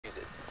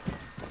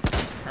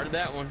of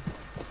that one.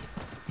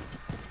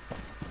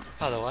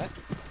 Oh, the what?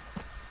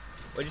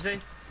 What'd you say?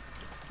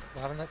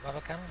 What happened to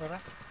the camera, brother?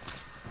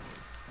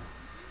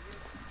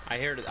 I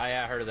heard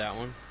of that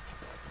one.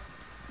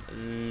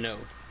 No.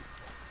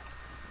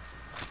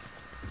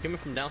 Coming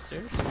from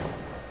downstairs?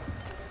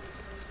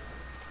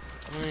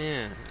 Oh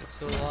yeah, it's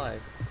still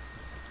alive.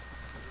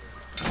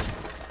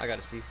 I got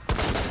it, Steve.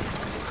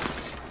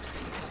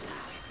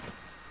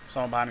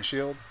 Someone behind a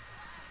shield.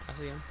 I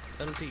see him.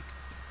 Let him peek.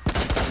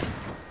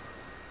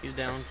 He's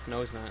down. Nice.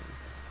 No, he's not. No,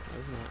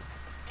 he's not.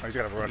 Oh, he's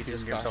got to run. He's He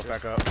just can get himself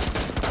back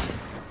cautious. up.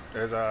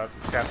 There's a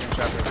captain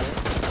shot there.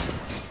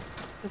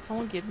 Did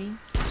someone get me?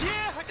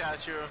 Yeah, I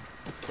got you.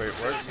 Wait,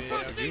 where?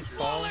 Did you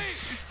fall?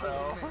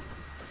 So,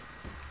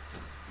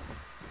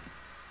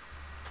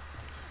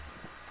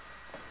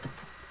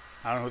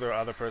 I don't know who the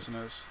other person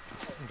is.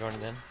 I'm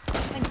joining in.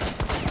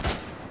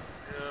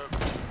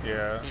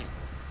 Yeah.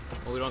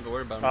 Well, we don't have to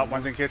worry about him. Oh,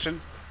 one's in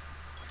kitchen.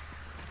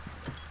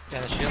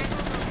 Yeah, the shield.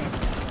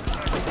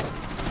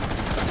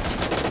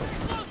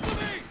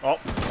 Oh,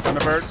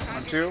 Thunderbird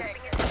on 2.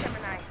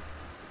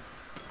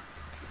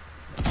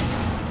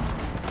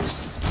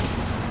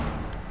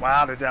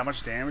 Wow, did that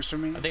much damage to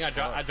me? I think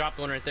I dropped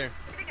one right there.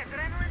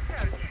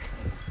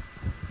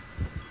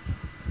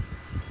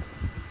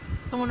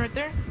 Someone right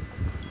there?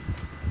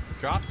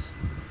 Dropped?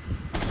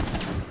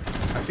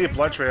 I see a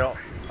blood trail.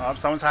 Oh,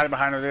 someone's hiding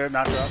behind her there,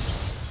 not dropped.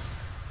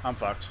 I'm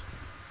fucked.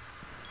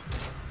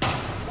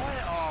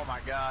 what? Oh my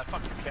god,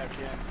 fuck you,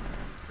 Captain.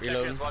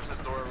 Reloading. Watch this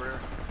door over here.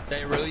 Is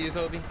that really you,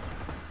 Kobe?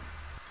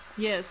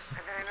 Yes.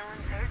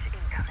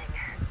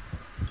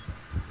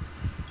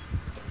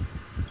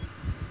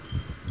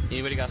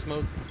 Anybody got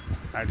smoke?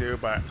 I do,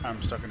 but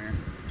I'm stuck in here.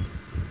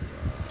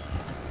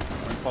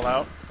 Pull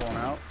out, pulling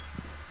out.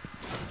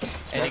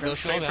 Eddie, go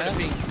straight for the ahead.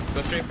 ping.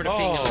 Go straight for the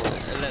ping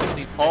and let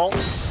Steve Pull.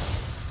 protect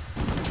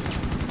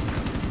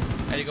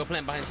you. Eddie, go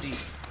plant behind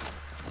Steve.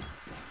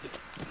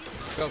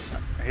 Go.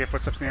 I hear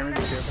footsteps near me, be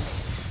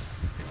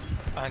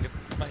careful. Behind you.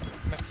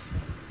 Max.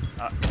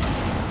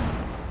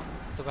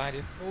 Still behind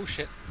you. Oh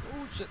shit.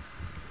 Oh shit.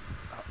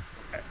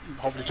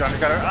 Hopefully Johnny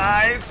got her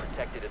eyes!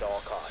 Protected at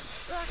all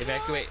costs.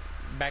 Evacuate.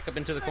 Back up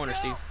into the corner,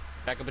 Steve.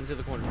 Back up into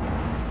the corner.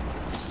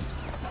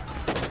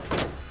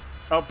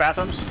 Oh,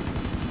 bathrooms.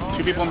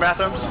 2 people in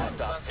bathrooms.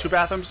 2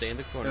 bathrooms. Stay in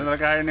the There's corner. another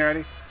guy in there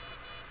already.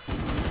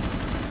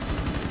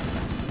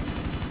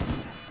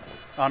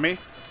 On me.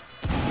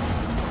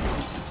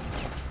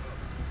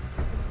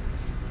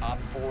 Op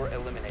 4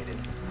 eliminated.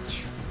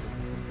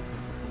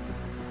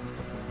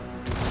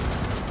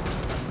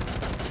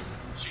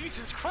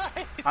 Jesus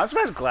Christ! I'm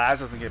surprised Glass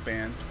doesn't get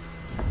banned.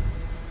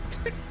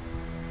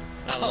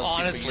 Not enough people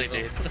Honestly, use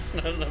them.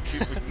 dude. Not enough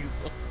people use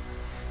them.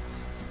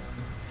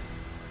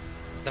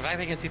 The fact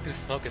they can see through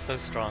smoke is so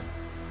strong.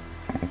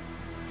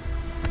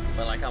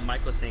 But like how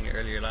Mike was saying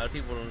earlier, a lot of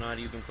people don't know how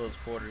to use them close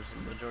quarters.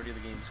 The majority of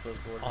the game is close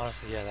quarters.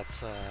 Honestly, yeah, that's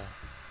the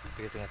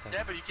biggest thing I think.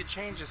 Yeah, but you can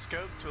change the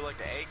scope to like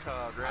the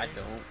ACOG, I right?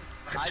 don't.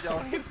 I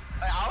don't.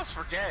 I always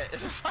forget.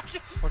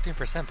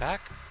 14%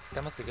 back?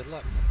 That must be good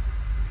luck.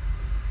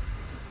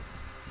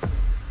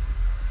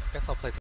 Guess I'll play